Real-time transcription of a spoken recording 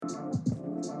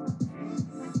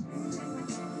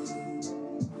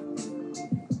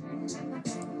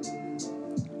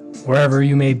Wherever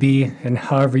you may be and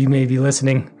however you may be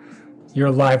listening,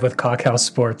 you're live with KakHaus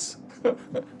Sports.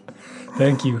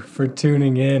 Thank you for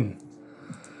tuning in.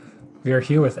 We are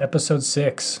here with episode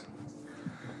 6.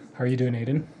 How are you doing,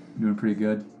 Aiden? Doing pretty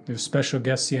good. We have special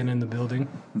guest Sienna in the building.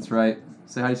 That's right.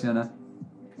 Say hi, Sienna.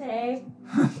 Hey.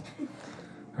 All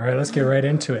right, let's get right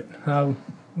into it.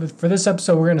 For this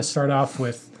episode, we're going to start off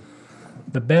with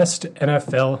the best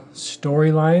NFL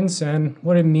storylines and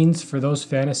what it means for those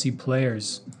fantasy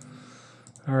players.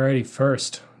 Alrighty,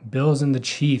 first, Bills and the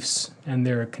Chiefs and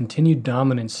their continued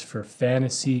dominance for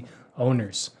fantasy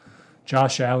owners.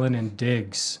 Josh Allen and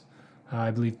Diggs. I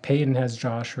believe Peyton has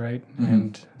Josh, right? Mm-hmm.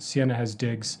 And Sienna has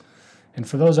Diggs. And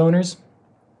for those owners,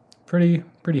 pretty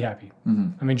happy. Mm-hmm.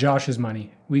 I mean, Josh is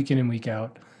money, week in and week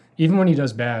out. Even when he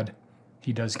does bad,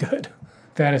 he does good,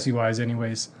 fantasy-wise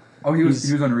anyways. Oh, he was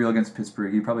unreal against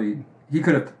Pittsburgh. He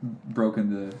could have broken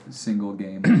the single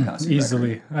game passing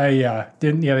easily.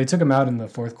 They took him out in the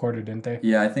fourth quarter, didn't they?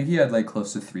 Yeah, I think he had like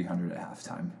close to 300 at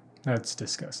halftime. That's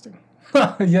disgusting.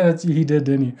 Yeah, he did,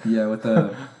 didn't he? Yeah,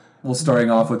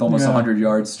 starting off with almost 100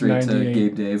 yards straight to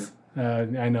Gabe Dave.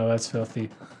 I know, that's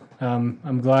filthy.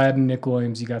 I'm glad, Nick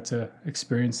Williams, you got to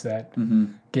experience that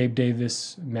Gabe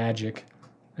Davis magic.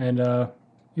 And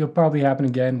it'll probably happen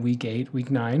again week 8, week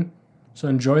 9. So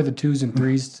enjoy the 2s and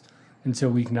 3s until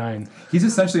week 9. He's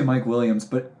essentially Mike Williams,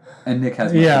 and Nick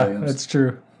has Mike Williams. Yeah, that's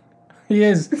true. He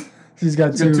is. He's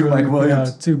got two Mike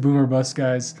Williams. Two boomer bust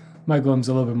guys. Mike Williams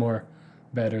a little bit more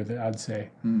better, I'd say.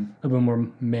 A little bit more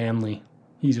manly.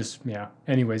 He just,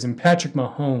 Anyways, and Patrick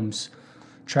Mahomes,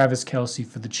 Travis Kelce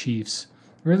for the Chiefs.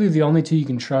 Really the only two you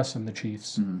can trust on the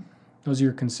Chiefs. Those are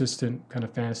your consistent kind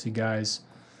of fantasy guys.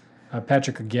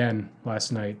 Patrick again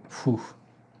last night. Whew.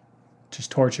 Just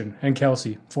torching. And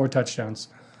Kelce, 4 touchdowns.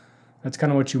 That's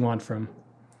kind of what you want from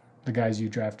the guys you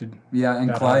drafted. Yeah,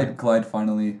 and Clyde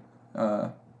finally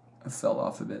fell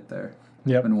off a bit there.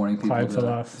 Yep. Been warning people Clyde to fell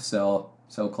off. sell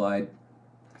Clyde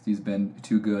because he's been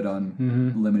too good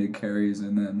on limited carries.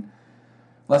 And then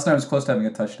last night was close to having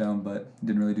a touchdown, but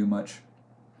didn't really do much.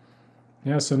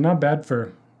 Yeah, so not bad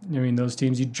for those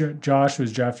teams. Josh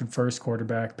was drafted first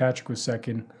quarterback. Patrick was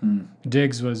second.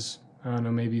 Diggs was, I don't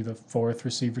know, maybe the 4th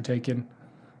receiver taken.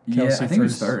 Kelce I think he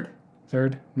was third.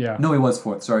 Third? Yeah. No, he was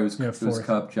 4th. Sorry, it was fourth.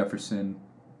 Kupp, Jefferson,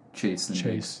 Chase,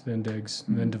 then Diggs,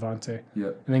 and then Devontae.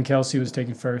 Yep. And then Kelce was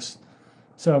taken first.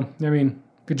 So,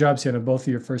 good job, Sienna. Both of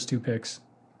your first 2 picks.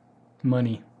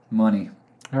 Money.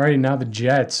 Alrighty, now the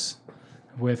Jets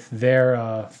with their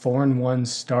 4-1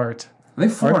 start. Are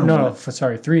they 4-1? No,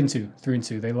 sorry, 3-2.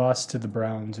 3-2. They lost to the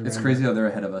Browns. It's crazy how they're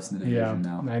ahead of us in the division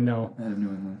now. I know. Ahead of New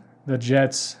England. The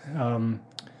Jets,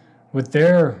 with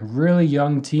their really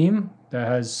young team that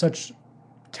has such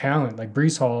talent, like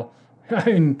Breece Hall,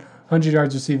 100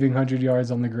 yards receiving, 100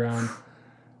 yards on the ground.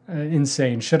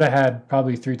 Insane. Should have had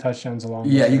probably 3 touchdowns along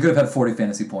with you could have had 40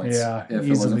 fantasy points if easily. It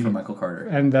wasn't for Michael Carter.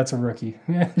 And that's a rookie.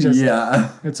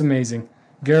 It's amazing.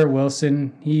 Garrett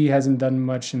Wilson, he hasn't done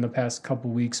much in the past couple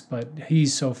weeks, but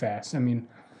he's so fast.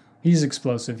 He's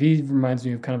explosive. He reminds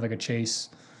me of kind of like a Chase.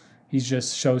 He's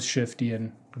just so shifty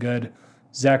and good.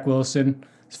 Zach Wilson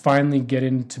is finally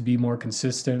getting to be more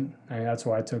consistent. That's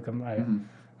why I took him.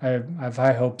 I have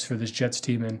high hopes for this Jets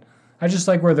team, and I just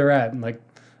like where they're at. And like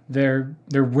they're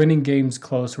winning games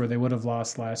close where they would have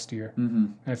lost last year.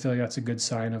 I feel like that's a good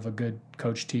sign of a good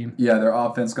coach team. Yeah, their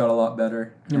offense got a lot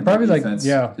better. And probably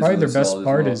their best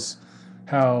part is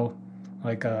how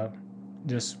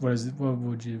what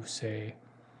would you say?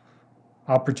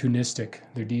 Opportunistic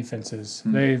their defense is.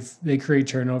 They create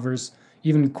turnovers.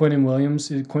 Even Quentin Williams,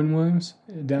 the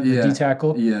D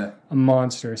tackle, a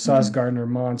monster. Sauce Gardner,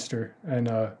 monster, and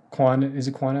Quan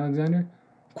Alexander,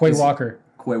 Quay Walker.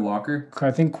 Quay Walker? I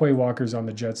think Quay Walker's on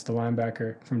the Jets, the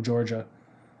linebacker from Georgia.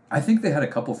 I think they had a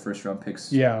couple first-round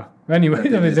picks. Yeah. Anyway,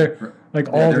 they're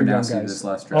all their young guys.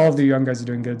 All of the young guys are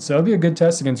doing good. So it'll be a good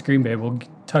test against Green Bay. We'll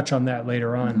touch on that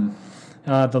later on.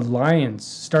 The Lions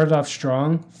started off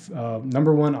strong,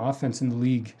 number 1 offense in the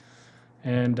league,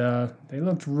 and they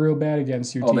looked real bad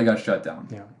against your team. Oh, they got shut down.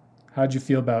 Yeah. How'd you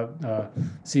feel about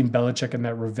seeing Belichick in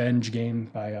that revenge game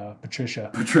by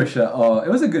Patricia? It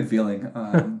was a good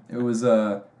feeling. It was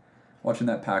watching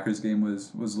that Packers game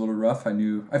was a little rough. I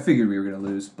figured we were going to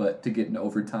lose, but to get into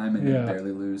overtime and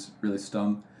barely lose really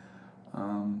stung.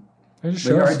 Our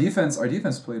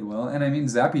defense played well, and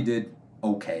Zappy did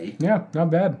okay. Yeah,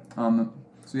 not bad. I'm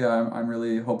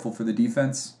really hopeful for the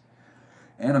defense,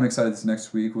 and I'm excited this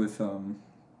next week with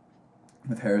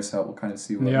Harris out. We'll kind of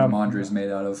see what Ramondre's made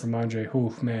out of.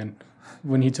 Ramondre, man,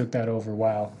 when he took that over,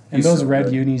 wow. And he's those so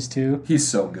red unis too. He's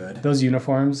so good. Those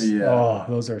uniforms,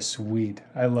 those are sweet.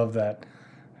 I love that.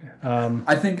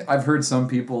 I think I've heard some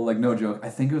people, like, no joke, I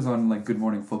think it was on like Good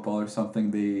Morning Football or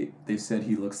something, they said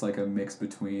he looks like a mix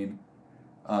between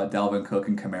Dalvin Cook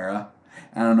and Kamara.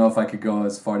 I don't know if I could go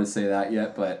as far to say that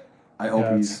yet, but I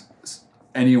hope he's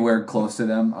anywhere close to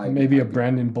them. Maybe a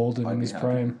Brandon Bolden in his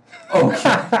prime.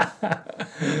 Okay.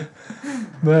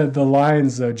 But the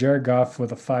Lions, Jared Goff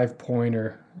with a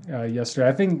 5-pointer yesterday.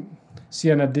 I think,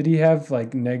 Sienna, did he have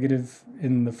like negative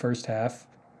in the first half?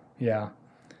 Yeah.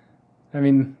 I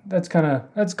mean, that's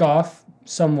Goff,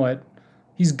 somewhat.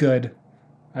 He's good.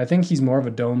 I think he's more of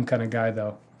a dome kind of guy,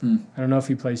 though. I don't know if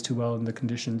he plays too well in the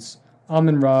conditions.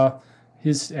 Amon-Ra,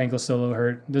 his ankle's still a little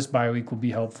hurt. This bye week will be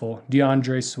helpful.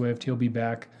 DeAndre Swift, he'll be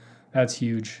back. That's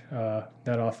huge. That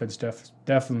offense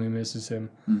definitely misses him.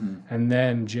 And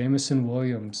then Jamison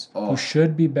Williams, who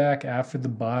should be back after the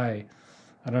bye.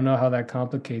 I don't know how that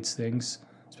complicates things,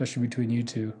 especially between you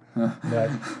two.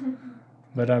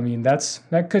 But I mean,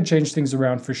 that could change things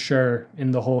around for sure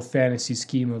in the whole fantasy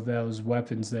scheme of those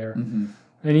weapons there.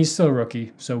 And he's still a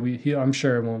rookie, so I'm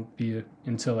sure it won't be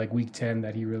until like week 10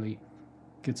 that he really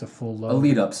gets a full load.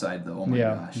 Elite upside, though. Oh my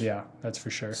gosh. Yeah, that's for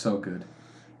sure. So good.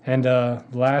 And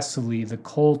lastly, the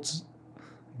Colts,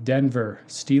 Denver,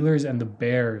 Steelers, and the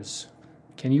Bears.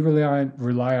 Can you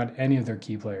rely on any of their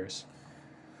key players?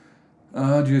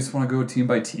 Do you just want to go team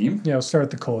by team? Yeah, we'll start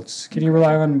with the Colts. Can you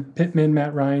rely on Pittman,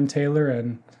 Matt Ryan, Taylor,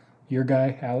 and your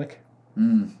guy, Alec?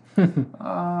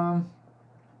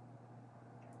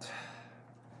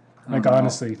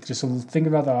 Honestly, just think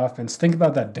about the offense. Think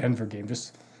about that Denver game.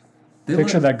 Just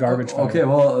picture that garbage fire. Okay,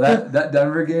 well, that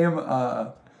Denver game,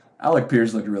 Alec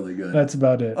Pierce looked really good. That's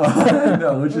about it.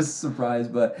 No, which is a surprise.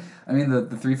 But, I mean,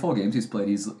 the 3 full games he's played,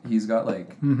 he's got,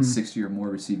 like, 60 or more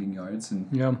receiving yards. And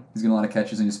he's getting a lot of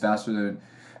catches, and he's faster than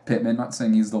Pittman. Not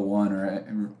saying he's the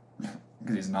one,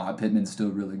 because he's not. Pittman's still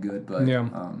really good. But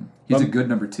he's a good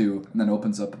number 2, and then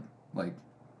opens up, like,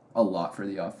 a lot for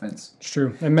the offense. It's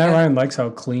true. And Matt Ryan likes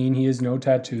how clean he is. No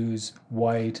tattoos,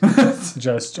 white,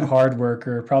 just hard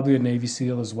worker. Probably a Navy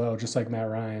SEAL as well, just like Matt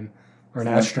Ryan. Or an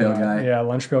astronaut. Guy. Yeah,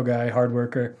 lunch pail guy, hard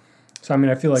worker. So, I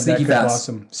mean, I feel like Sneaky that could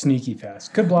blossom. Sneaky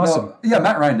fast. Could blossom. Well, yeah,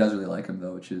 Matt Ryan does really like him,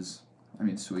 though, which is, I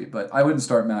mean, sweet. But I wouldn't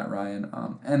start Matt Ryan.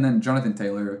 And then Jonathan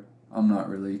Taylor, I'm not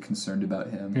really concerned about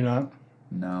him. You're not?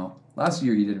 No. Last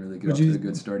year, he didn't really get off to a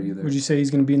good start either. Would you say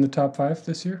he's going to be in the top 5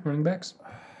 this year, running backs?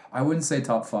 I wouldn't say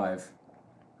top 5.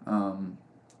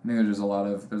 I think there's a lot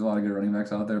of good running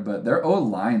backs out there, but their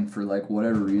O-line, for like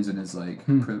whatever reason, is like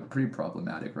pretty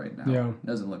problematic right now. Yeah. It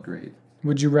doesn't look great.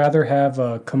 Would you rather have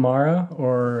Kamara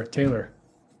or Taylor?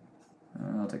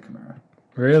 I'll take Kamara.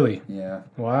 Really? Yeah.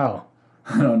 Wow.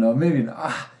 I don't know. Maybe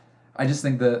not. I just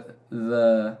think that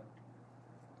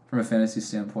from a fantasy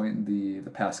standpoint, the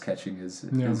pass catching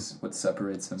is what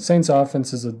separates them. Saints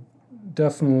offense is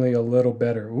definitely a little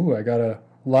better. Ooh, I got a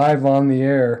live on the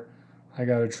air. I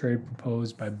got a trade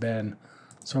proposed by Ben,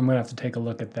 so I'm gonna have to take a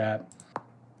look at that.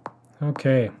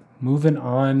 Okay, moving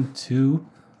on to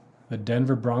the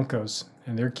Denver Broncos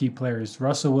and their key players.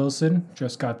 Russell Wilson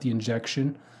just got the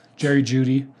injection. Jerry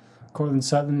Jeudy, Cortland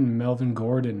Sutton, and Melvin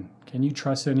Gordon. Can you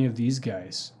trust any of these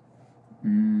guys?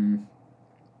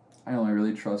 I only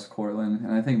really trust Cortland,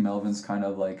 and I think Melvin's kind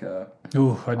of like I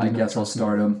guess I'll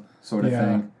start him sort of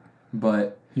thing.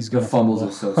 But the fumbles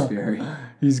are so scary.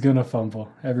 He's going to fumble.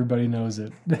 Everybody knows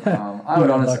it.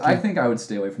 I think I would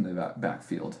stay away from the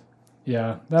backfield.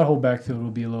 Yeah, that whole backfield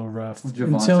will be a little rough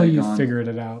until you figure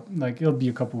it out. Like, it'll be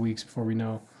a couple weeks before we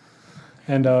know.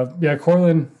 And,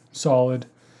 Cortland, solid.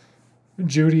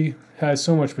 Jeudy has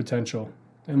so much potential.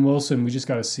 And Wilson, we just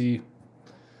got to see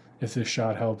if this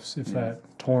shot helps, if that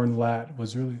torn lat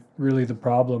was really the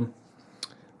problem.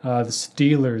 The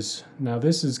Steelers. Now,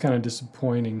 this is kind of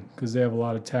disappointing because they have a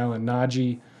lot of talent.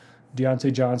 Najee,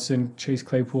 Deontay Johnson, Chase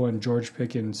Claypool, and George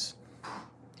Pickens.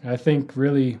 I think,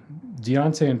 really,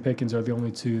 Deontay and Pickens are the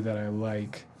only 2 that I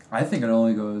like. I think I'd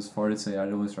only go as far to say I'd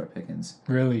only start Pickens.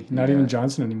 Really? Not even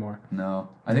Johnson anymore? No.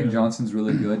 I think Johnson's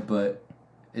really good, but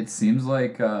it seems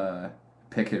like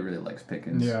Pickett really likes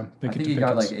Pickens. Yeah, I think he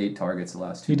got like 8 targets the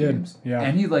last 2 games. He did, yeah.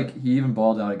 And he even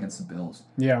balled out against the Bills.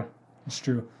 Yeah, it's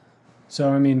true. So,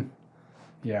 I mean,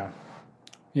 yeah.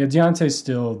 Yeah, Deontay's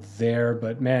still there,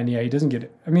 but, man, he doesn't get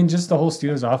it. I mean, just the whole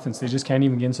Steelers offense, they just can't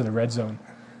even get into the red zone.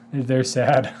 They're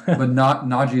sad. But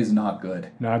Najee is not good.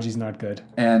 Najee's not good.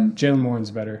 And Jalen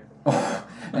Warren's better.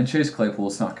 And Chase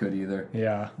Claypool's not good either.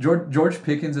 Yeah. George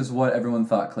Pickens is what everyone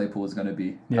thought Claypool was going to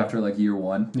be after like year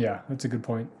 1. Yeah, that's a good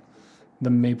point. The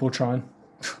Mapletron.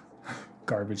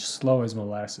 Garbage. Slow as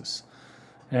molasses.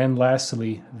 And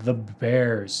lastly, the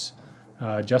Bears.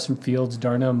 Justin Fields,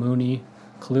 Darnell Mooney,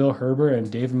 Khalil Herbert,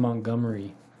 and David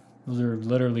Montgomery. Those are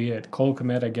literally it. Cole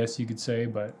Kmet, I guess you could say,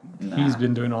 but Nah. he's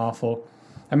been doing awful.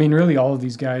 I mean, really, all of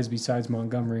these guys besides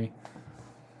Montgomery.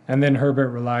 And then Herbert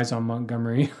relies on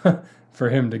Montgomery for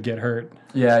him to get hurt.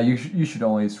 Yeah, you should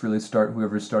always really start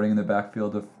whoever's starting in the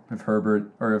backfield if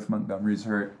Herbert or if Montgomery's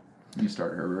hurt. You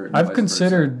start Herbert. And I've vice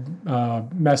considered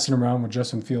messing around with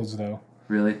Justin Fields, though.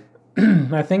 Really?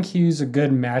 I think he's a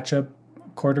good matchup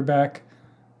quarterback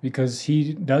because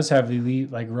he does have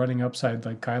elite like running upside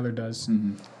like Kyler does.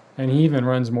 Mm-hmm. And he even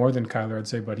runs more than Kyler, I'd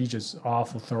say, but he's just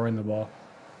awful throwing the ball.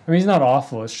 I mean, he's not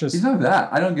awful. It's just He's not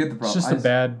that. I don't get the problem. it's just a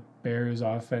bad Bears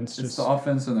offense. It's the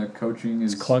offense and the coaching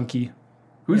is clunky.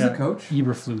 Who's the coach?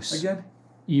 Eberflus. Again?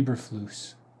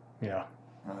 Eberflus. Yeah.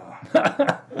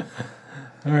 Ah.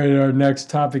 All right, our next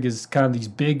topic is kind of these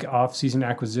big off-season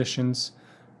acquisitions.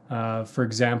 For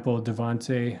example,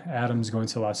 Devontae Adams going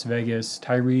to Las Vegas,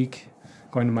 Tyreek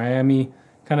going to Miami.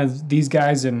 Kind of these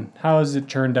guys, and how has it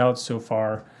turned out so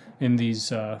far in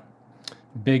these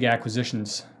big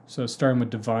acquisitions? So starting with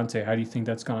Devontae, how do you think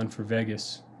that's gone for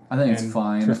Vegas? I think it's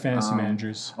fine. For fantasy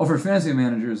managers. Oh, for fantasy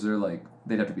managers,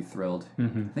 they'd have to be thrilled.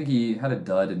 Mm-hmm. I think he had a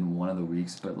dud in one of the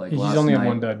weeks, but He's only had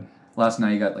one dud. Last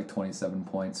night he got like 27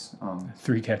 points.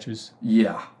 3 catches.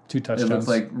 Yeah. 2 touchdowns. It looks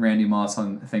like Randy Moss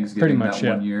on Thanksgiving Pretty much,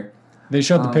 that 1 year. They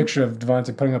showed the picture of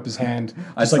Devontae putting up his hand.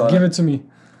 I Just like, give it to me.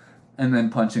 And then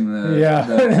punching the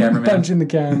cameraman. Punching the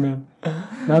cameraman.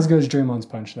 Not as good as Draymond's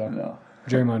punch, though. No.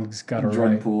 Draymond's got it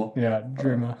Jordan right. Poole. Yeah,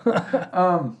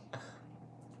 Draymond.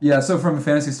 Yeah, so from a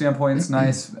fantasy standpoint, it's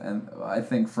nice. And I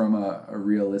think from a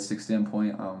realistic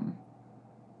standpoint,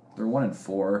 they're 1-4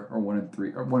 or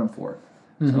 1-3 or 1-4.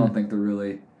 So I don't think they're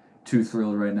really too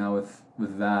thrilled right now with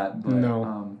that. But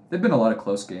No. They've been a lot of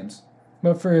close games.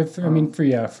 But for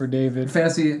David.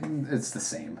 Fantasy, it's the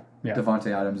same. Yeah.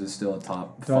 Devontae Adams is still a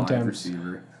top Devontae 5 Adams.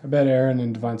 receiver. I bet Aaron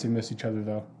and Devontae miss each other,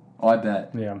 though. Oh, I bet.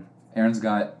 Yeah. Aaron's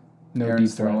No deep threat.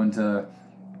 throwing to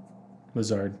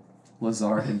Lazard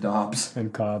Lazard and Dobbs.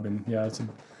 and Cobb, and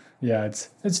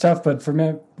it's tough. But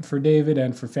for David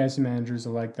and for fantasy managers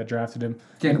alike that drafted him,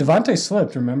 and Devontae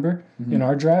slipped. Remember in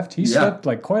our draft, he slipped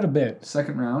like quite a bit.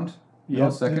 Second round.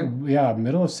 Second. Yeah,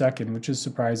 middle of second, which is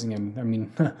surprising. And I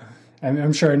mean,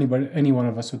 I'm sure any one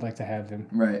of us would like to have him.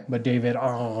 Right. But David,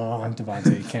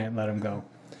 Devontae, can't let him go.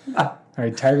 All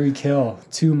right, Tyreek Hill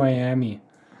to Miami.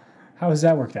 How has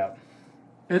that worked out?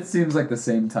 It seems like the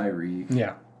same Tyreek.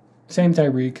 Yeah, same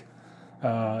Tyreek.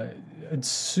 It's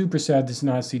super sad to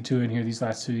not see Tua in here these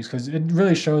last 2 weeks because it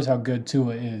really shows how good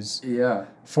Tua is. Yeah.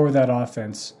 For that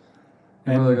offense.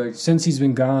 And really since he's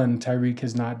been gone, Tyreek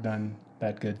has not done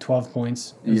that good. 12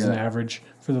 points is an average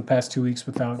for the past 2 weeks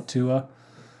without Tua.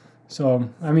 So,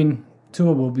 I mean,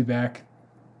 Tua will be back,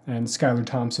 and Skylar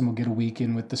Thompson will get a week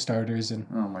in with the starters and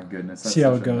oh my goodness, that's see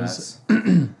how it goes.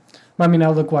 I mean,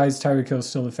 outlook-wise, Tyreek Hill's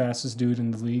still the fastest dude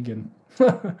in the league, and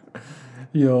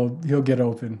he'll get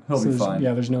open. He'll be fine.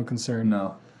 Yeah, there's no concern.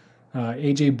 No.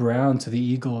 A.J. Brown to the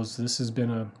Eagles. This has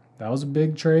been that was a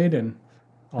big trade, and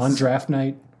on draft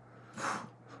night.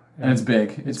 And it's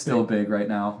big. It's still big right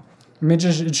now. I mean,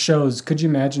 it shows. Could you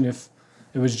imagine if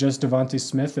it was just Devontae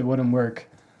Smith? It wouldn't work.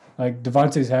 Like,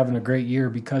 Devontae's having a great year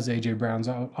because A.J. Brown's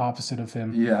opposite of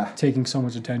him. Yeah. Taking so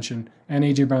much attention. And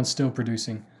A.J. Brown's still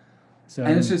producing. So,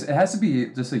 and it has to be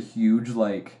just a huge,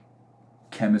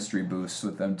 chemistry boost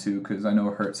with them, too, because I know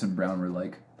Hurts and Brown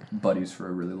were, buddies for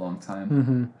a really long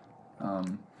time.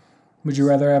 Mm-hmm. Would you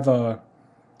rather have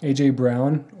A.J.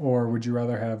 Brown or would you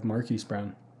rather have Marquise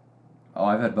Brown? Oh,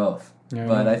 I've had both. Yeah,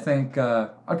 but I think I'd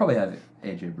probably have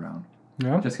A.J. Brown.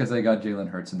 Yeah? Just because I got Jalen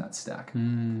Hurts in that stack.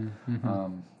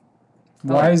 Mm-hmm.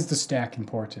 Why is the stack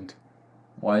important?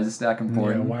 Why is the stack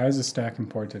important? Yeah, why is the stack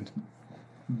important?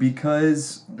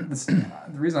 Because the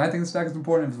reason I think the stack is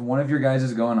important is if one of your guys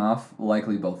is going off,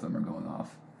 likely both of them are going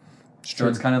off. So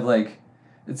it's kind of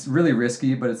it's really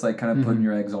risky, but it's kind of putting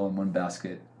your eggs all in one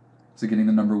basket. So getting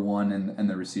the number one and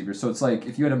the receiver. So it's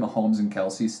if you had a Mahomes and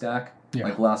Kelsey stack,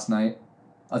 last night,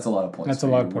 that's a lot of points. That's a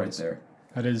lot of points right there.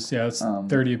 That is, it's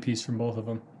 30 apiece from both of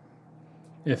them.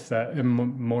 If that, and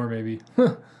more maybe.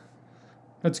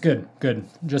 That's good.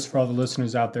 Just for all the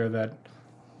listeners out there that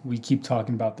we keep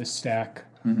talking about this stack,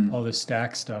 all this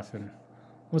stack stuff. And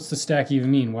what's the stack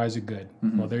even mean? Why is it good?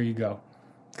 Well, there you go.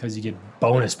 Because you get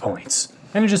bonus points.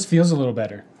 And it just feels a little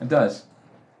better. It does.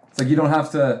 It's you don't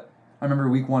have to... I remember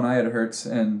week 1 I had Hurts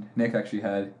and Nick actually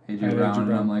had A.J. Brown.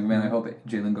 And I'm like, man, I hope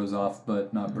Jalen goes off,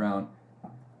 but not Brown.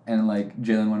 And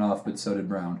Jalen went off, but so did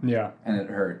Brown. Yeah. And it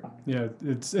hurt. Yeah,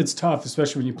 it's tough,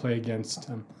 especially when you play against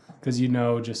them. Because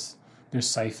just... They're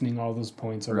siphoning all those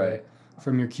points away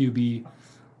from your QB.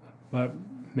 But,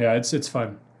 yeah, it's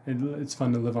fun. It's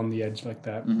fun to live on the edge like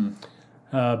that.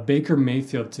 Baker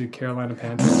Mayfield to Carolina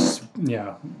Panthers.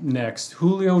 Yeah, next.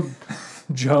 Julio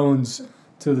Jones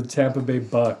to the Tampa Bay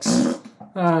Bucks.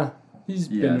 He's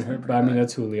been hurt, but I mean,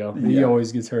 that's Julio. Yeah. He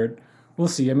always gets hurt. We'll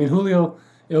see. I mean, Julio,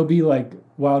 it'll be like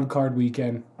wild card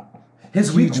weekend.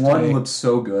 His week one looked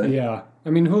so good. Yeah. I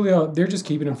mean, Julio, they're just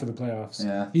keeping him for the playoffs.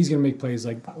 Yeah. He's going to make plays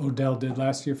like Odell did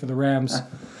last year for the Rams.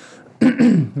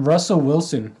 Russell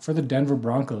Wilson for the Denver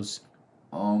Broncos.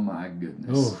 Oh, my goodness.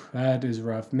 Oh, that is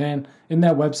rough. Man, in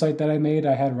that website that I made,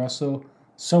 I had Russell.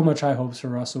 So much high hopes for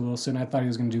Russell Wilson. I thought he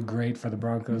was going to do great for the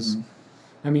Broncos. Mm-hmm.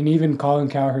 I mean, even Colin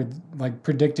Cowherd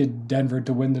predicted Denver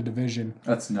to win the division.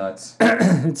 That's nuts.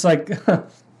 It's like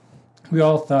we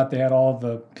all thought they had all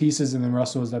the pieces, and then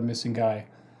Russell was that missing guy.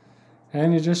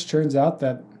 And it just turns out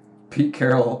that Pete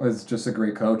Carroll is just a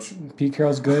great coach. Pete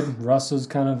Carroll's good. Russell's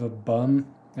kind of a bum,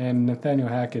 and Nathaniel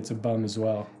Hackett's a bum as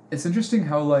well. It's interesting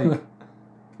how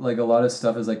like a lot of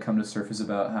stuff has come to surface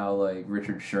about how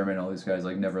Richard Sherman, all these guys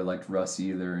never liked Russ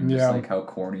either, and just how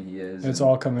corny he is. It's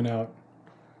all coming out.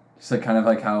 Just kind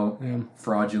of how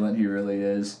fraudulent he really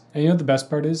is. And you know what the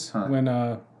best part is? When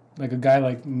a guy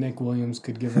like Nick Williams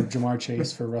could give up Jamar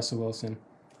Chase for Russell Wilson.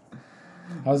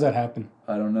 How does that happen?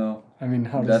 I don't know. I mean,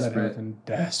 how does that happen?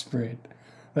 Desperate.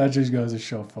 That just goes to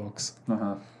show, folks. Do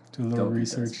a little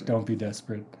research. Don't be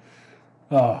desperate.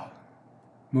 Oh,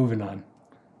 moving on.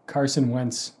 Carson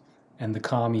Wentz and the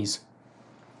commies.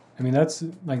 I mean, that's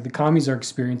the commies are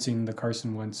experiencing the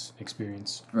Carson Wentz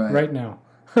experience right now.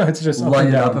 It's just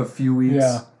light up a few weeks.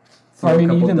 Yeah. I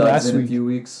mean, even last week. A few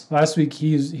weeks. Last week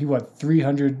he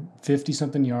 350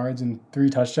 something yards and 3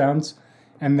 touchdowns,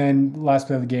 and then last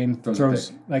play of the game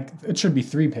throws it should be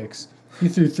 3 picks. He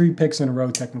threw 3 picks in a row.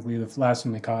 Technically, the last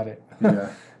one they caught it.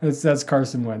 Yeah, that's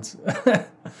Carson Wentz.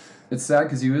 It's sad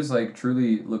because he was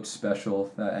truly looked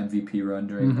special that MVP run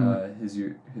during his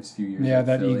few years. Yeah,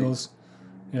 that Philly. Eagles.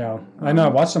 Yeah, I know. I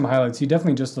watched some highlights. He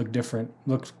definitely just looked different.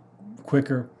 Looked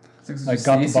quicker.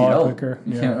 Got the ball quicker.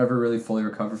 You can't ever really fully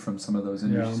recover from some of those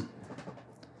injuries. Yeah.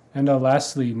 And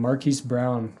lastly, Marquise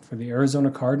Brown for the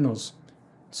Arizona Cardinals.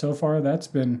 So far, that's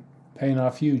been paying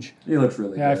off huge. He looks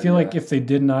really good. Yeah, I feel like if they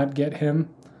did not get him,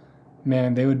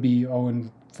 man, they would be 0-5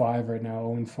 right now,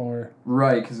 0-4.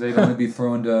 Right, because they'd only be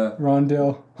thrown to...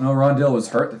 Rondale. No, Rondale was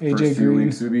hurt the first few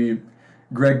weeks. It would be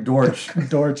Greg Dortch.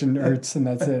 Dortch and Ertz, and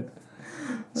that's it.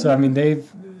 So, I mean,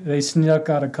 they snuck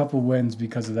out a couple wins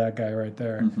because of that guy right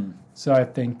there. Mm-hmm. So I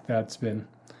think that's been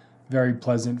very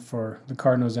pleasant for the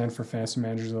Cardinals and for fantasy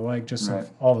managers alike, just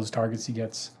all those targets he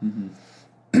gets.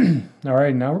 Mm-hmm. All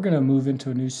right, now we're going to move into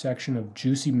a new section of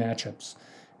juicy matchups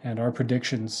and our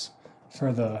predictions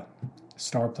for the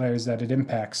star players that it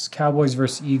impacts. Cowboys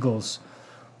versus Eagles.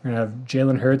 We're going to have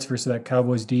Jalen Hurts versus that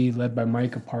Cowboys D led by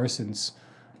Micah Parsons.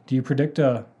 Do you predict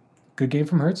a good game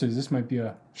from Hurts, or this might be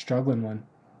a struggling one?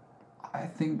 I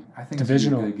think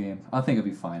divisional. It's a good game. I think it'll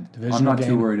be fine. Divisional I'm not game,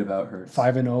 too worried about Hurts.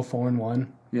 5-0, 4-1.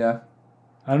 Yeah.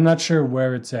 I'm not sure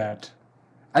where it's at.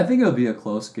 I think it'll be a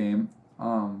close game.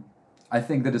 I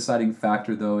think the deciding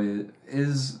factor, though,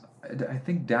 is I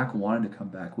think Dak wanted to come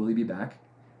back. Will he be back?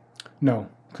 No.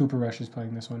 Cooper Rush is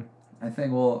playing this one. I think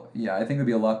it'll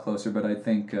be a lot closer, but I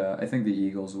think the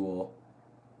Eagles will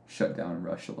shut down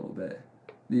Rush a little bit.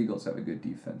 The Eagles have a good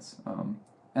defense. And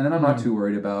then I'm not too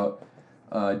worried about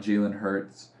Jalen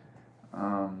Hurts.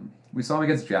 We saw him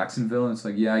against Jacksonville, and it's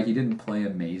he didn't play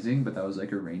amazing, but that was a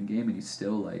rain game, and he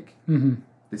still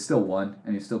they still won,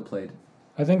 and he still played.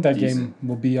 I think that game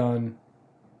will be on.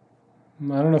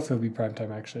 I don't know if it'll be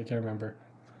primetime, actually. I can't remember.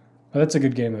 But that's a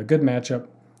good game, a good matchup.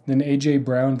 Then A.J.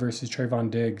 Brown versus Trayvon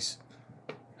Diggs.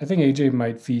 I think A.J.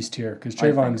 might feast here because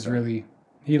Trayvon's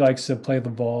he likes to play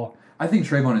the ball. I think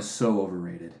Trayvon is so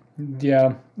overrated.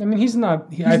 Yeah. I mean, he's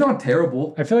not... He's not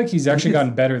terrible. I feel like he's actually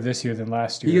gotten better this year than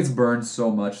last year. He gets burned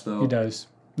so much, though. He does.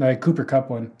 Cooper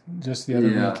Kupp one just the other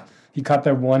week. He caught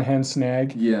that one-hand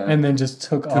snag and then just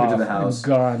took off it to the house. And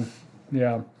gone.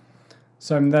 Yeah.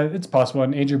 So, I mean, it's possible.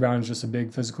 And A.J. Brown is just a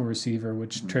big physical receiver,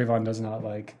 which Trayvon does not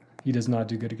like. He does not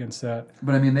do good against that.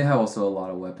 But, I mean, they have also a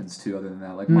lot of weapons, too, other than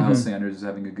that. Miles Sanders is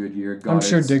having a good year. I'm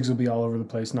sure Diggs will be all over the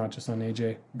place, not just on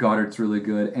A.J. Goddard's really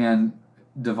good. And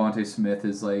Devontae Smith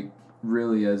is,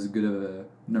 really as good of a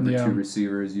number 2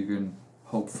 receiver as you can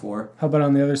hope for. How about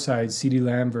on the other side, CeeDee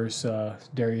Lamb versus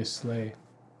Darius Slay?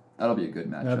 That'll be a good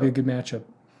matchup. That'll be a good matchup.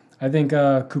 I think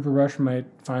Cooper Rush might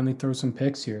finally throw some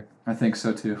picks here. I think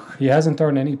so, too. He hasn't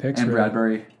thrown any picks. And really.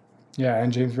 Bradbury. Yeah,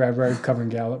 and James Bradbury covering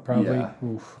Gallup, probably. Yeah.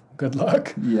 Oof, good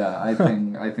luck. Yeah, I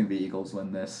think the Eagles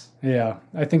win this. Yeah,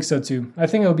 I think so, too. I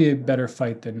think it'll be a better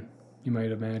fight than you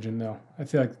might imagine, though. I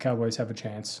feel like the Cowboys have a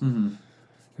chance. Mm-hmm.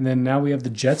 And then now we have the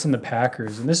Jets and the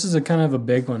Packers. And this is a kind of a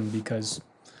big one because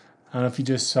I don't know if you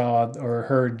just saw or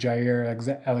heard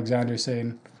Jair Alexander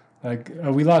saying, like,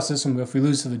 we lost this one, but if we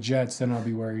lose to the Jets, then I'll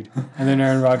be worried. And then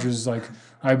Aaron Rodgers is like,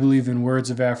 I believe in words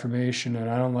of affirmation, and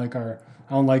I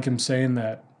don't like him saying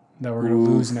that we're going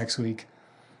to lose next week.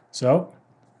 So,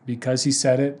 because he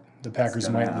said it, the Packers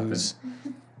might lose.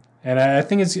 And I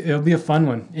think it'll be a fun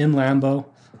one. In Lambeau,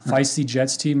 feisty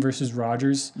Jets team versus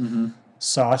Rodgers. Mm-hmm.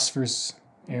 Sauce versus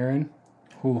Aaron.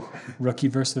 Ooh, rookie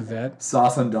versus the vet.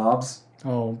 Sauce and Dobbs.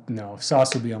 Oh, no.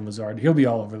 Sauce will be on Lazard. He'll be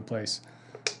all over the place.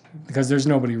 Because there's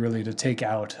nobody really to take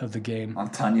out of the game. On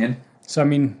Tunyon.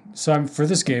 So for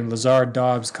this game, Lazard,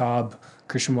 Dobbs, Cobb,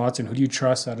 Christian Watson, who do you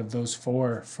trust out of those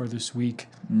four for this week?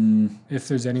 If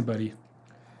there's anybody.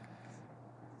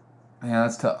 Yeah,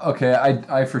 that's tough. Okay,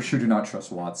 I for sure do not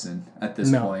trust Watson at this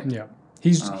point. Yeah.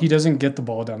 He doesn't get the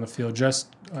ball down the field,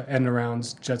 just end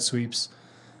arounds, jet sweeps.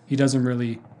 He doesn't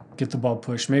really get the ball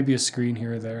pushed. Maybe a screen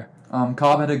here or there.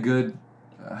 Cobb had an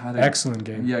excellent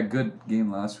game. Yeah, good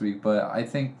game last week, but I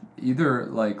think either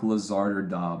like Lazard or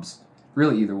Dobbs.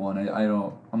 Really, either one.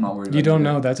 I'm not worried about it. You don't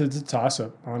know. That's a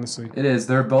toss-up, honestly. It is.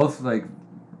 They're both like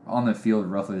on the field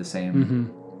roughly the same.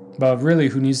 Mm-hmm. But really,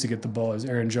 who needs to get the ball is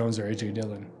Aaron Jones or A.J.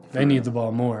 Dillon. They need the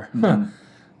ball more. Mm-hmm.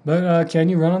 But can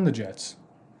you run on the Jets?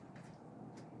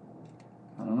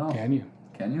 I don't know. Can you?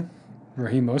 Can you?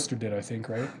 Raheem Mostert did, I think,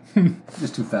 right?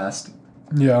 Just too fast.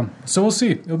 Yeah. So we'll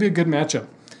see. It'll be a good matchup.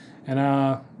 And,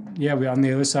 we on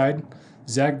the other side,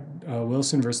 Zach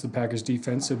Wilson versus the Packers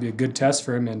defense. It'll be a good test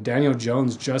for him. And Daniel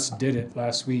Jones just did it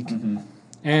last week. Mm-hmm.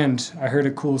 And I heard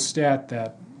a cool stat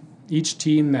that each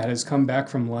team that has come back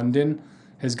from London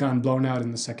has gotten blown out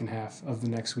in the second half of the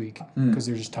next week because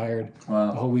they're just tired.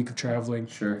 Wow. The whole week of traveling.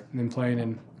 Sure. And then playing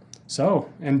in.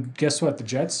 And guess what? The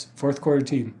Jets, fourth quarter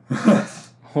team.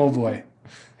 Oh, boy.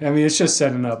 I mean, it's just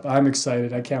setting up. I'm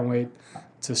excited. I can't wait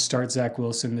to start Zach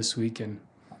Wilson this week.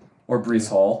 Or Breece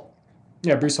Hall.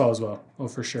 Yeah, Breece Hall as well. Oh,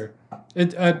 for sure.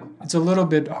 It's a little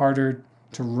bit harder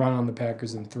to run on the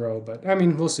Packers than throw, but, I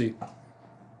mean, we'll see.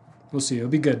 We'll see. It'll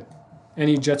be good.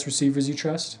 Any Jets receivers you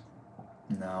trust?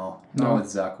 No. Not with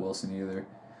Zach Wilson either.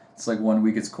 It's like 1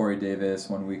 week it's Corey Davis,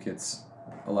 1 week it's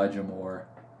Elijah Moore.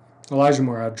 Elijah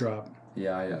Moore, I'd drop.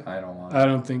 Yeah, I don't want I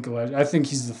don't think Elijah. I think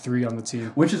he's the 3 on the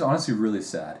team. Which is honestly really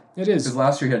sad. It is. Because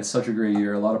last year he had such a great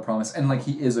year, a lot of promise, and like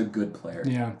he is a good player.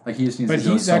 Yeah. Like he just needs to go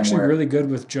But he's somewhere. actually really good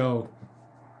with Joe.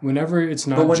 Whenever it's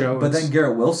not Joe. But then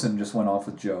Garrett Wilson just went off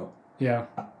with Joe. Yeah.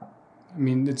 I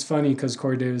mean, it's funny because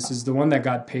Corey Davis is the one that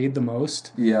got paid the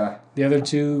most. Yeah. The other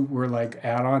two were like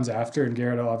add-ons after, and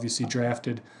Garrett obviously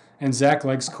drafted. And Zach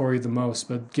likes Corey the most,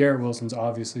 but Garrett Wilson's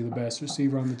obviously the best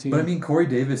receiver on the team. But I mean, Corey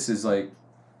Davis is like...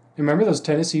 Remember those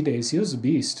Tennessee days? He was a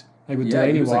beast. Like with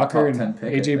Delaney Walker and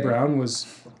A.J. Brown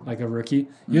was like a rookie.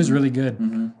 He was really good.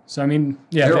 Mm-hmm. So, I mean,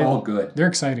 yeah. They're all good. They're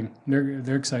exciting.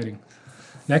 They're exciting.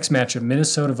 Next matchup,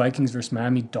 Minnesota Vikings versus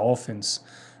Miami Dolphins.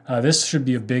 This should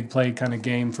be a big play kind of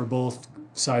game for both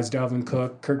sides. Dalvin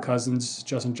Cook, Kirk Cousins,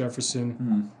 Justin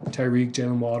Jefferson, Tyreek,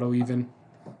 Jalen Waddle even.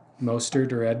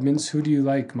 Mostert or Edmonds? Who do you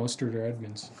like, Mostert or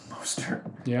Edmonds? Mostert.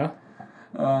 Yeah?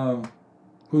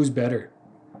 Who's better?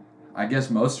 I guess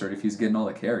Mostert if he's getting all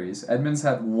the carries. Edmonds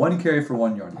had 1 carry for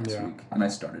 1 yard last week, and I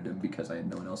started him because I had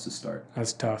no one else to start.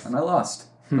 That's tough. And I lost.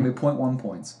 I mean, 0.1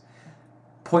 points.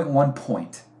 0.1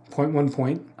 point. 0.1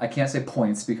 point? I can't say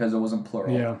points because it wasn't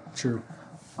plural. Yeah, true.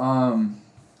 But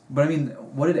I mean,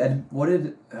 what did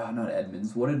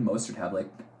Mostert have? Like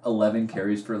 11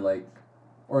 carries for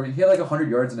or he had like 100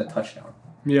 yards and a touchdown.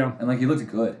 Yeah. And like he looked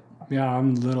good. Yeah,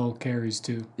 I'm little carries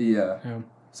too. Yeah.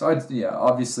 So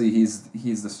obviously he's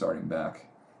the starting back.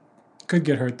 Could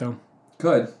get hurt though.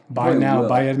 Could. Buy now.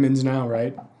 Buy Edmonds now,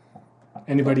 right?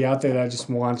 Anybody out there that just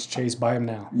wants Chase, buy him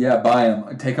now. Yeah, buy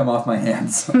him. Take him off my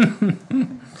hands.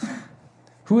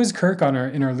 Who is Kirk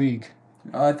in our league?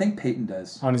 I think Peyton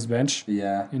does. On his bench?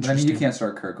 Yeah. I mean, you can't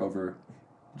start Kirk over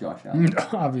Josh Allen.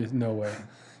 Obviously, no way.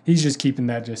 He's just keeping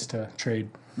that just to trade.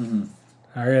 Mm-hmm.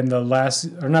 All right, and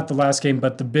not the last game,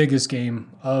 but the biggest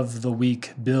game of the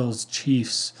week,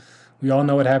 Bills-Chiefs. We all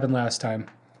know what happened last time.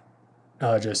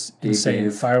 Just insane.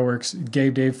 Fireworks.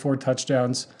 Dave, 4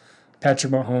 touchdowns.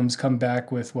 Patrick Mahomes come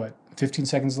back with, 15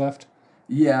 seconds left?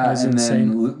 Yeah, and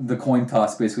insane. Then the coin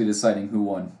toss basically deciding who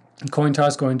won. Coin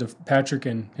toss going to Patrick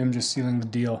and him just sealing the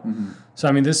deal. Mm-hmm. So,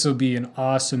 I mean, this will be an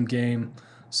awesome game.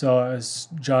 So,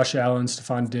 Josh Allen,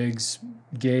 Stephon Diggs,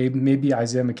 Gabe, maybe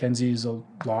Isaiah McKenzie is a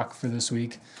lock for this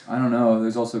week. I don't know.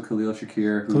 There's also Khalil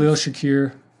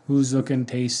Shakir, who's looking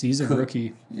tasty. He's a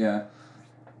rookie. Yeah.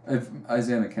 If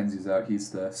Isaiah McKenzie's out,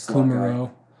 he's the slot guy.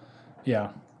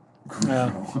 Yeah.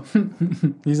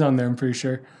 He's on there, I'm pretty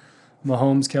sure.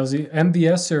 Mahomes, Kelsey.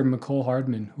 MBS or McCole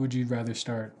Hardman? Who would you rather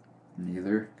start?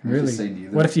 Neither. Can Really? You just say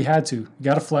neither? What if you had to? You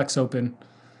got a flex open.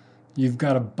 You've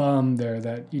got a bum there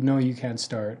that you know you can't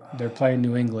start. They're playing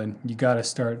New England. You got to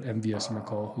start MVS or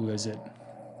McColl. Who is it?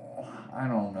 I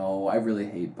don't know. I really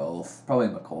hate both. Probably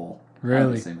McColl. Really? I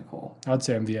would say McColl. I'd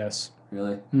say MVS.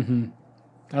 Really? Mm-hmm.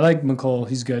 I like McColl.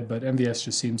 He's good, but MVS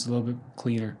just seems a little bit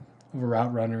cleaner of a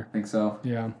route runner. Think so?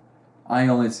 Yeah. I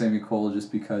only say McColl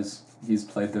just because he's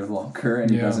played there longer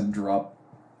and he doesn't drop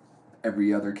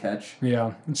every other catch.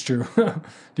 Yeah, it's true.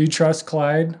 Do you trust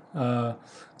Clyde?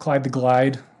 Clyde the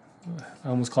Glide. I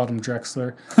almost called him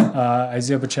Drexler.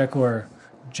 Isaiah Pacheco or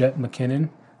Jet McKinnon?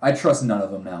 I trust none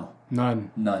of them now.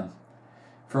 None.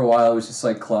 For a while, it was just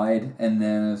like Clyde, and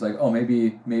then it was like, oh,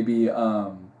 maybe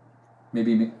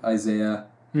Isaiah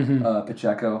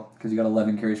Pacheco, because he got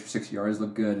 11 carries for 6 yards,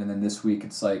 looked good. And then this week,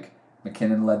 it's like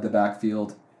McKinnon led the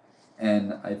backfield,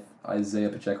 and Isaiah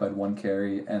Pacheco had 1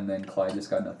 carry, and then Clyde just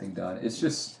got nothing done.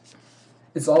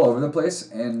 It's all over the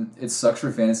place, and it sucks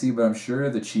for fantasy, but I'm sure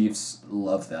the Chiefs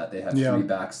love that. They have 3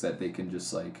 backs that they can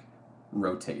just like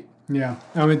rotate. Yeah,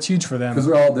 it's huge for them because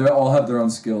they all have their own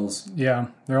skills. Yeah,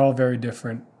 they're all very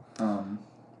different.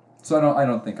 So I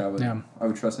don't think I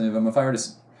would trust any of them. If I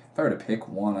were to pick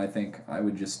one, I think I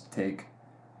would just take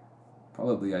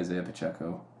probably Isaiah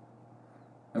Pacheco.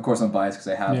 Of course, I'm biased because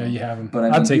I have him. Yeah, you have him. But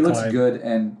I mean, he looks good,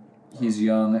 and he's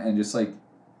young, and just like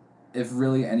if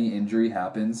really any injury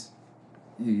happens,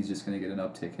 he's just going to get an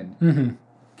uptick in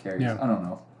carries. Yeah. I don't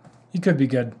know. He could be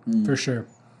good for sure.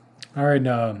 All right.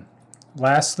 Not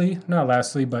lastly,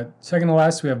 but second to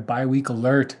last, we have bye week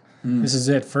alert. This is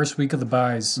it. First week of the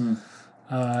byes.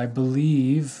 I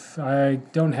believe I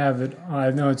don't have it.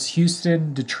 I know it's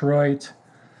Houston, Detroit,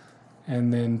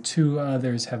 and then 2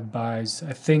 others have byes.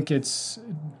 I think it's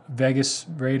Vegas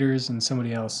Raiders and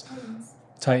somebody else.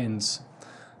 Titans.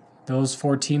 Those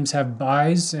 4 teams have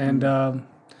byes, and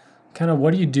kind of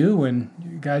what do you do when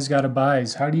you guys got a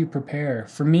byes? How do you prepare?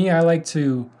 For me, I like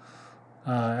to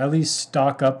at least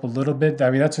stock up a little bit. I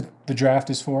mean, that's what the draft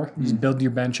is for. You build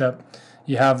your bench up.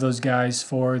 You have those guys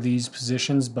for these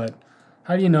positions, but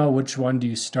how do you know which one do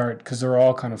you start? Because they're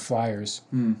all kind of flyers.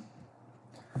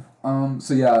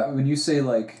 So yeah, when you say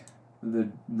like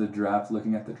the draft,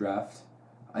 looking at the draft,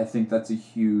 I think that's a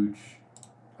huge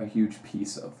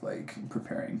piece of like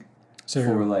preparing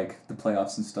for like the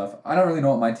playoffs and stuff. I don't really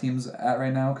know what my team's at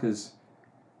right now because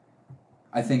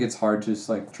I think it's hard to just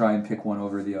like try and pick one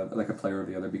over the other, like a player over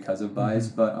the other because of byes.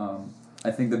 But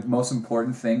I think the most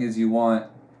important thing is you want.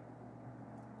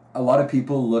 A lot of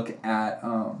people look at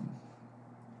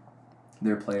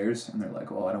their players and they're like,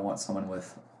 "Oh, I don't want someone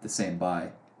with the same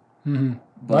bye."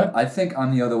 But I think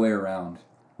I'm the other way around,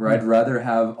 where I'd rather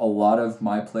have a lot of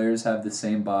my players have the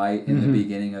same bye in the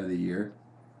beginning of the year.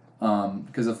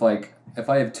 Because if I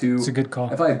have 2, it's a good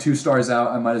call. If I have 2 stars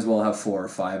out, I might as well have 4 or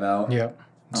 5 out. Yeah.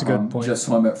 That's a good point. Just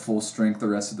so I'm at full strength the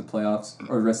rest of the playoffs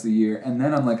or the rest of the year. And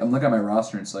then I'm looking at my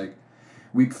roster and it's like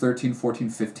week 13, 14,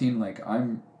 15, like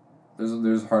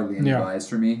there's hardly any buys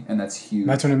for me, and that's huge.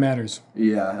 That's when it matters.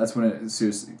 Yeah, that's when it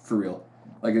seriously for real.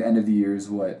 Like the end of the year is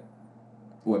what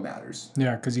matters.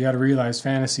 Yeah, because you got to realize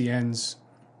fantasy ends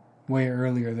way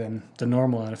earlier than the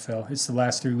normal NFL. It's the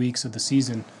last 3 weeks of the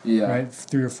season. Yeah. Right?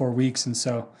 3 or 4 weeks, and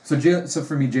so. So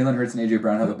for me, Jalen Hurts and AJ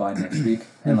Brown have a bye next week,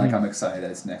 and I'm excited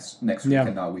that it's next week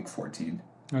and not week 14.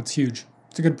 That's huge.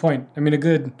 It's a good point. I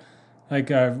mean,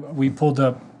 we pulled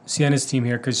up Sienna's team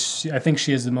here because I think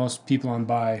she has the most people on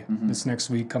bye this next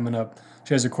week coming up.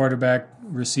 She has a quarterback,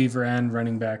 receiver, and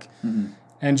running back.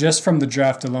 And just from the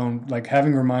draft alone, like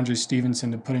having Ramondre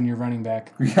Stevenson to put in your running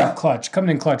back, clutch, coming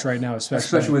in clutch right now,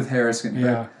 especially with Harris.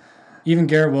 Yeah. Even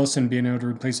Garrett Wilson being able to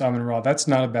replace Amon-Ra, that's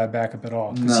not a bad backup at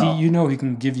all. Because he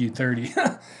can give you 30.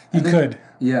 He could.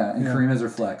 Yeah, and Kareem has her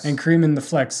flex. And Kareem in the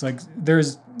flex. Like,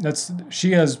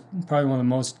 she has probably one of the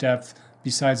most depth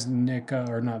besides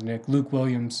Luke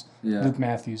Williams. Yeah. Luke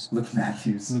Matthews.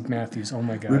 Oh,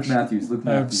 my gosh. Luke Matthews.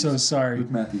 I'm so sorry. Luke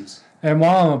Matthews. And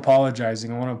while I'm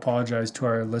apologizing, I want to apologize to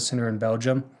our listener in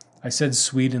Belgium. I said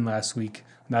Sweden last week.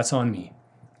 That's on me.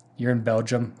 You're in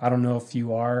Belgium. I don't know if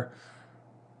you are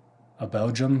a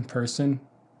Belgium person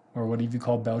or what do you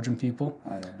call Belgian people?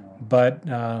 I don't know.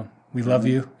 But we love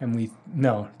you, and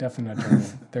no, definitely not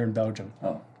German. They're in Belgium.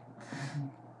 Oh.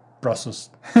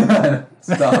 Brussels.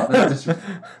 Stop.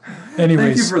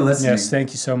 Anyways, thank you for listening. Yes,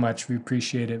 thank you so much. We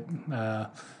appreciate it.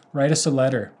 Write us a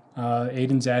letter.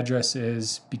 Aiden's address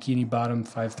is Bikini Bottom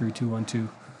 53212,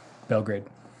 Belgrade.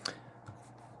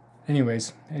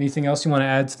 Anyways, anything else you want to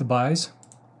add to the buys?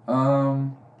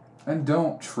 And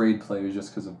don't trade players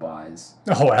just because of buys.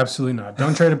 Oh, absolutely not.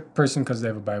 Don't trade a person because they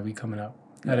have a bye week coming up.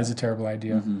 That is a terrible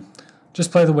idea.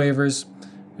 Just play the waivers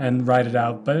and ride it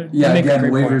out. But yeah, make a again,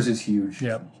 great waivers point. is huge.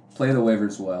 Yep. Play the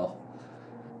waivers well.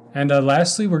 And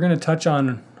lastly, we're going to touch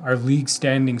on our league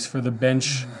standings for the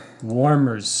bench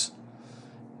warmers.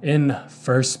 In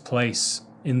first place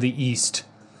in the East,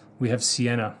 we have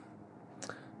Siena.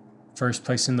 First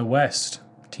place in the West,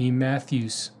 Team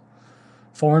Matthews.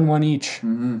 4-1 each.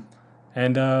 Mm-hmm.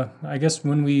 And I guess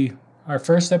our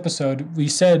first episode, we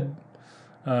said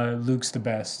Luke's the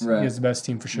best. Right. He has the best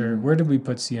team for sure. Mm-hmm. Where did we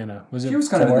put Siena? Was it She was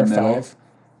kind 4 of in the or middle. 5?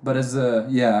 But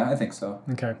I think so.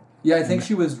 Okay. Yeah, I think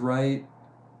she was right.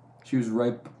 She was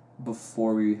right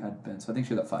before we had Ben, so I think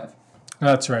she was at 5.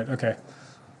 That's right. Okay.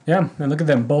 Yeah, and look at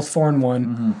them, both 4-1.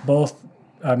 Mm-hmm. Both,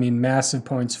 massive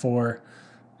points for.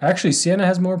 Actually, Siena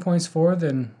has more points for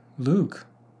than Luke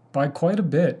by quite a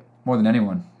bit. More than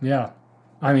anyone. Yeah.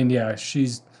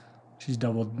 She's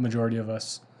doubled majority of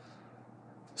us.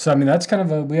 So, that's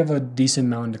kind of we have a decent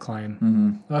mountain to climb.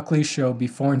 Mm-hmm. Luckily, she'll be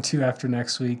 4-2 after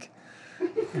next week.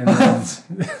 And then,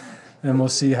 then we'll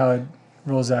see how it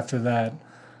rolls after that.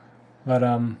 But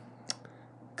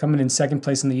coming in second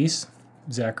place in the East,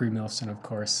 Zachary Milson, of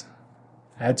course.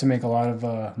 I had to make a lot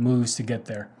of moves to get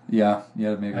there. Yeah, you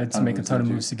had to make. I had to make a ton of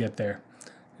moves to get there.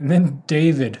 And then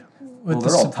David with the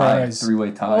they're all surprise. tied,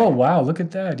 3-way tie. Oh, wow, look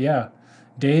at that, yeah.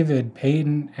 David,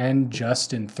 Peyton, and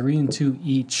Justin, 3-2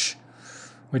 each,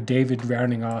 with David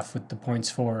rounding off with the points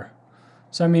for.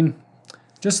 So,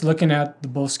 just looking at the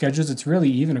both schedules, it's really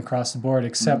even across the board,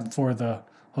 except for the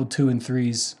whole 2 and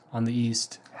 3s on the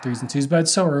East, 3s and 2s. But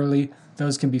it's so early,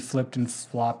 those can be flipped and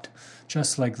flopped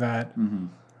just like that. Mm-hmm.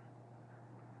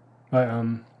 But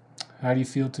how do you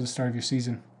feel to the start of your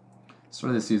season?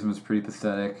 Start of the season was pretty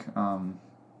pathetic.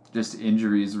 Just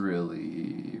injuries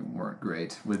really weren't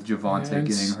great with Javante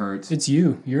getting hurt. It's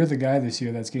you. You're the guy this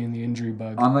year that's getting the injury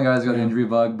bug. I'm the guy that's got an injury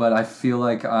bug, but I feel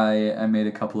like I made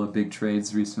a couple of big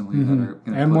trades recently that are going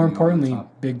to and more importantly,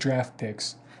 big draft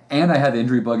picks. And I had the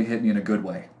injury bug hit me in a good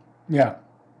way. Yeah,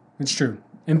 it's true.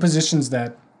 In positions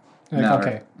that,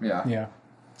 okay. Yeah.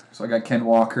 So I got Ken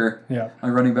Walker. Yeah. My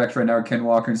running backs right now are Ken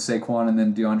Walker and Saquon, and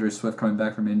then DeAndre Swift coming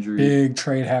back from injury. Big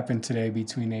trade happened today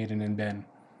between Aiden and Ben.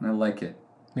 And I like it.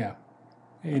 Yeah.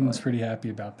 Aiden's pretty happy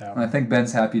about that And I think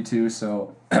Ben's happy too,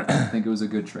 so I think it was a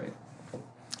good trade.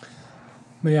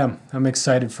 But yeah, I'm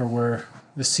excited for where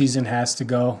the season has to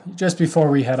go. Just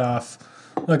before we head off,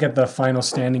 look at the final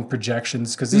standing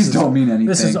projections, because These don't mean anything.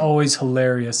 This is always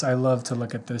hilarious. I love to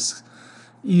look at this.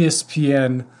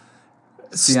 ESPN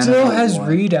still has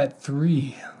Reed at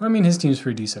 3. His team's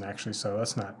pretty decent actually, so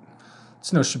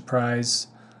it's no surprise.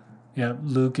 Yeah,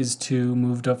 Luke is 2,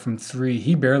 moved up from 3.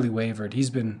 He barely wavered. He's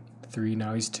been 3,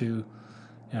 now he's 2.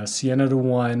 Yeah, Siena to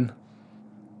 1.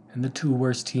 And the 2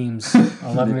 worst teams,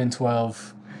 11 and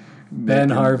 12. Ben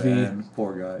Harvey.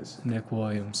 Poor guys. Nick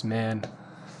Williams, man.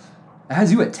 It has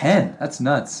you at 10. That's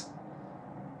nuts.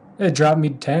 It dropped me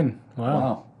to 10.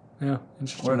 Wow. Yeah,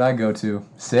 interesting. Where did I go to?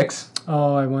 6?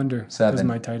 Oh, I wonder. 7. Because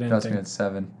my tight end Drops thing. me at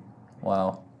 7.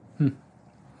 Wow.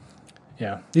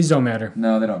 Yeah, these don't matter.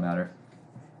 No, they don't matter.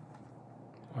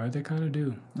 Or they kind of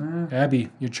do. Abby,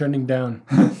 you're trending down.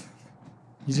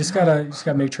 You just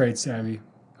gotta make trades, Abby.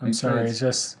 I'm sorry. Trades. It's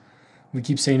just we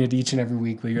keep saying it each and every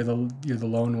week, but you're the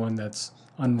lone one that's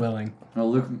unwilling. No,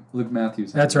 Luke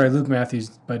Matthews. That's right, Luke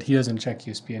Matthews, but he doesn't check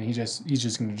ESPN. He's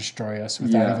just going to destroy us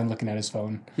without even looking at his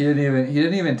phone. He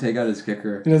didn't even take out his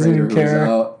kicker. He doesn't even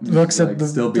care. Looks at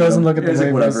doesn't look at the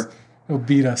waivers. Whatever. He'll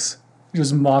beat us. He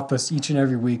just mop us each and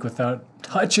every week without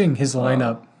touching his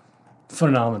lineup.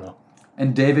 Phenomenal.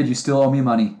 And David, you still owe me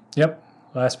money. Yep.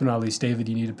 Last but not least, David,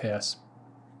 you need to pay us.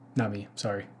 Not me.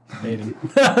 Sorry.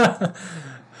 Aiden.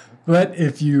 But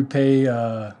if you pay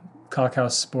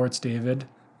KakHaus Sports, David,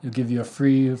 he'll give you a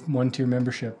free 1-tier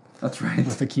membership. That's right.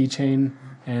 With a keychain,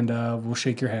 and we'll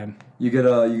shake your hand. You get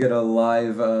a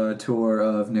live tour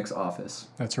of Nick's office.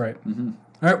 That's right. Mm-hmm.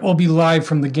 All right, we'll be live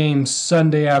from the game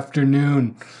Sunday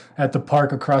afternoon at the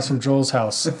park across from Joel's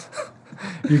house.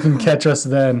 You can catch us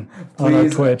then on our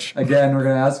Twitch. Again, we're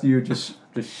going to ask you just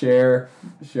to share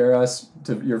us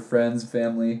to your friends,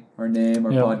 family, our name,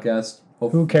 our podcast.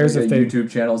 Who cares if they YouTube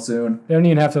channel soon? They don't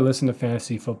even have to listen to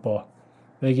fantasy football.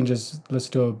 They can just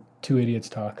listen to two idiots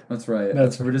talk. That's right.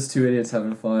 We're just 2 idiots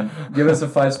having fun. Give us a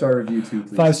 5-star review too,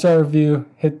 please. 5-star review.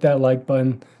 Hit that like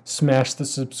button. Smash the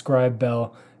subscribe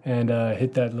bell. And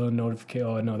hit that little notification.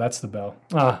 Oh, no, that's the bell.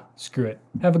 Screw it.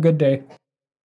 Have a good day.